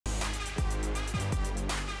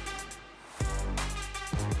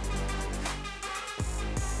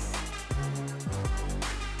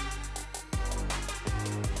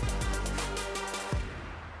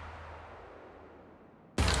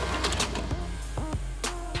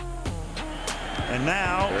And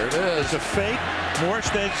now there it is. It's a fake.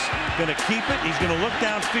 Morstead's going to keep it. He's going to look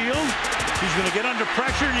downfield. He's going to get under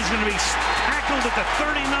pressure, and he's going to be tackled at the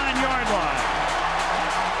 39-yard line.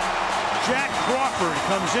 Jack Crawford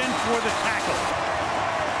comes in for the tackle.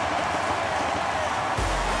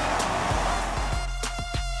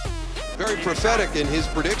 Very prophetic in his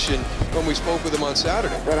prediction when we spoke with him on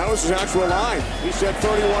Saturday. And that was his actual line. He said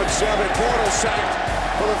 31-7. Bortles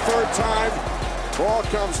sacked for the third time. Ball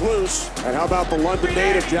comes loose. And how about the London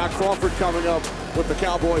native Jack Crawford coming up with the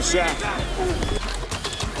Cowboys sack?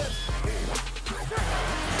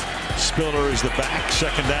 Spiller is the back.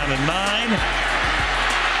 2nd down and 9.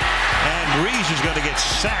 And Brees is going to get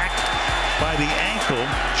sacked by the ankle.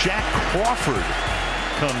 Jack Crawford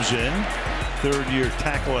comes in. 3rd-year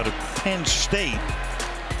tackle out of Penn State.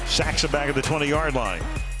 Sacks it back at the 20-yard line.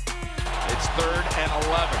 It's 3rd and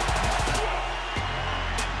 11.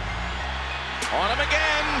 On him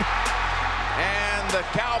again. And the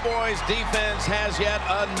Cowboys defense has yet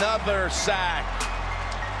another sack.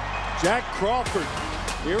 Jack Crawford.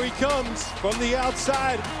 Here he comes from the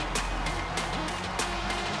outside.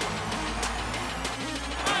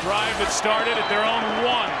 Drive that started at their own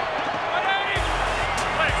 1.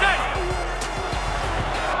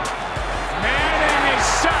 Manning is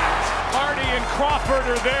sacked. Hardy and Crawford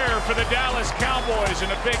are there for the Dallas Cowboys in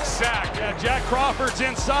a big sack. Yeah, Jack Crawford's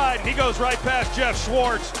inside, and he goes right past Jeff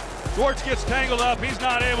Schwartz. Schwartz gets tangled up. He's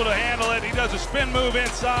not able to handle it. He does a spin move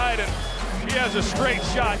inside, and he has a straight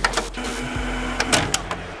shot.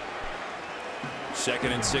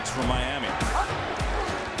 2nd and 6 for Miami.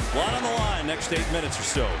 One on the line, next 8 minutes or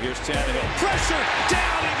so. Here's Tannehill. Pressure,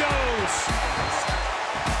 down he goes.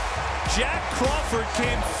 Jack Crawford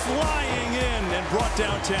came flying in and brought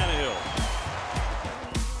down Tannehill.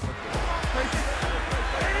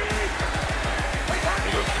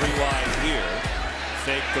 They go 3 wide here.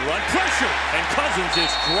 Fake the run, pressure, and Cousins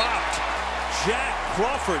is dropped. Jack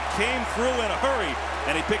Crawford came through in a hurry,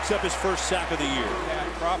 and he picks up his first sack of the year.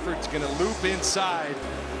 Crawford's going to loop inside.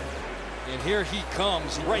 And here he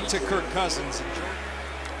comes right to Kirk Cousins.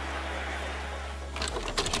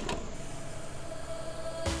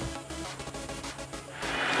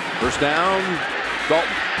 First down,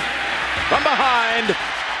 Dalton. From behind.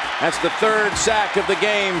 That's the 3rd sack of the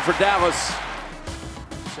game for Dallas.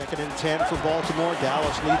 2nd and 10 for Baltimore.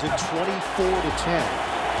 Dallas leads it 24-10.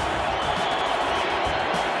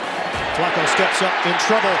 Flacco steps up in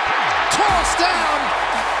trouble. Tossed down.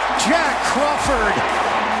 Jack Crawford.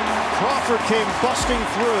 Crawford came busting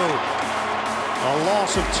through. A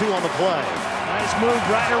loss of 2 on the play. Nice move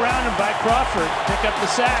right around him by Crawford. Pick up the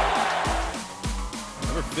sack.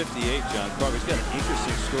 Number 58, John Crawford. He's got an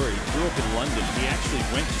interesting story. He grew up in London. He actually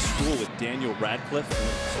went to school with Daniel Radcliffe, the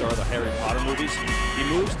star of the Harry Potter movies. He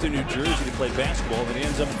moves to New Jersey to play basketball, then he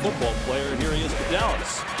ends up a football player, and here he is for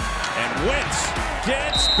Dallas. And Wentz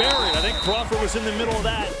gets buried. I think Crawford was in the middle of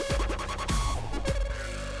that.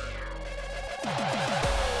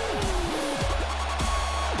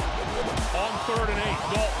 On 3rd and 8,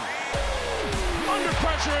 Dalton. Under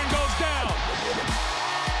pressure and goes down.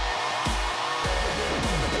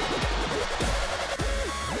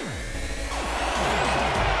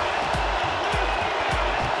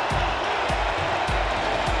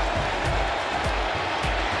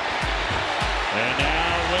 And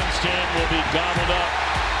now Winston will be gobbled up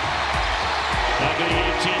at the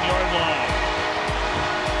 18-yard line.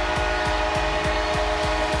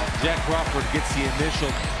 Jack Crawford gets the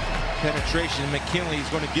initial penetration. McKinley is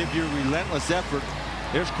going to give you a relentless effort.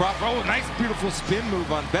 There's Crawford. Oh, nice, beautiful spin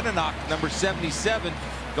move on Benenoch, number 77.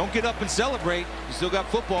 Don't get up and celebrate. You still got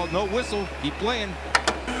football. No whistle. Keep playing.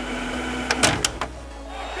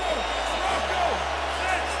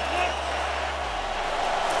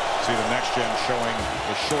 See the next gen showing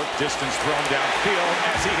the short distance thrown downfield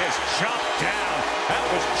as he has chopped down. That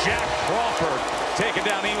was Jack Crawford taking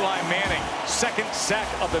down Eli Manning. 2nd sack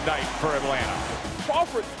of the night for Atlanta.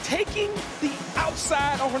 Crawford taking the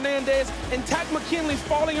outside of Hernandez and Tack McKinley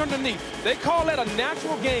falling underneath. They call that a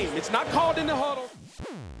natural game. It's not called in the huddle.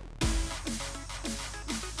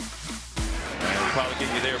 And we'll probably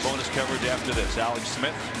get you there bonus coverage after this. Alex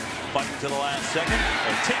Smith button to the last second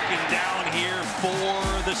and taking down here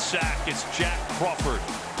for the sack. It's Jack Crawford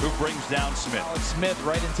who brings down Smith. Alex Smith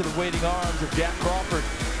right into the waiting arms of Jack Crawford,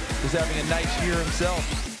 who's having a nice year himself.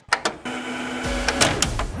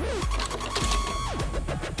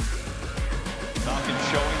 Falcons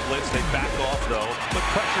showing blitz. They back off though, but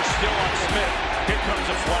pressure still on Smith. Here comes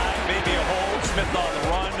a flag, maybe a hold. Smith on the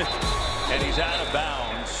run, and he's out of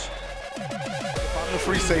bounds. the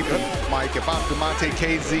free safety, Mike, if I'm Demonte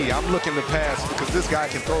KZ, I'm looking to pass because this guy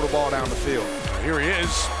can throw the ball down the field. Here he is,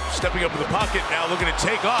 stepping up in the pocket, now looking to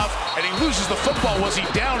take off, and he loses the football. Was he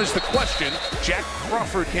down is the question. Jack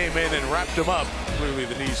Crawford came in and wrapped him up. Clearly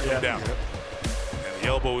the knees come down. And the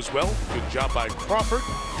elbow as well. Good job by Crawford.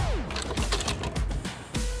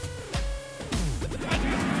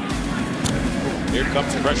 Here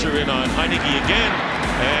comes pressure in on Heineke again,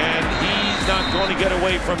 and he's not going to get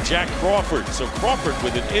away from Jack Crawford. So Crawford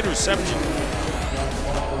with an interception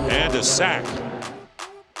and a sack.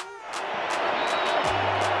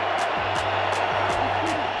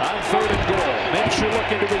 On 3rd and goal, Minshew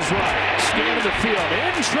looking to his right, scanning the field,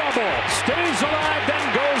 in trouble, stays alive, then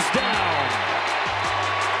goes down.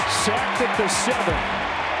 Sacked at the 7.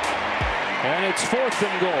 And it's 4th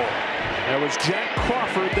and goal. That was Jack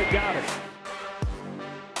Crawford that got it.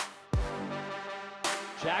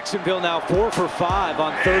 Jacksonville now 4 for 5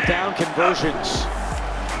 on 3rd down conversions.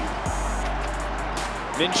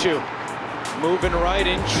 Minshew moving right,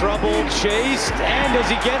 in trouble, chased, and does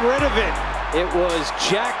he get rid of it? It was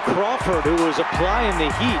Jack Crawford who was applying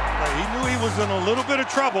the heat. He knew he was in a little bit of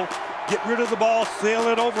trouble. Get rid of the ball, sail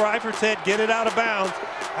it over Eifert's head, get it out of bounds.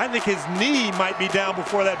 I think his knee might be down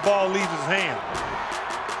before that ball leaves his hand.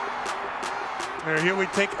 Here we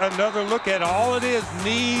take another look at all it is,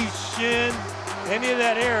 knee, shin, any of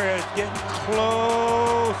that area is getting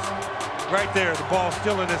close. Right there, the ball's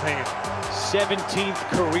still in his hand. 17th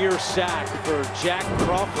career sack for Jack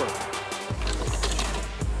Crawford.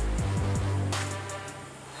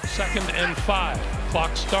 2nd and 5.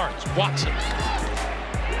 Clock starts. Watson.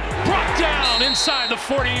 Brought down inside the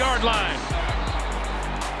 40-yard line.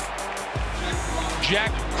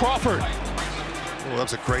 Jack Crawford. Well,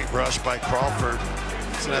 that's a great rush by Crawford.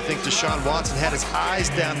 And I think Deshaun Watson had his eyes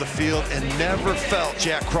down the field and never felt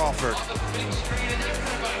Jack Crawford.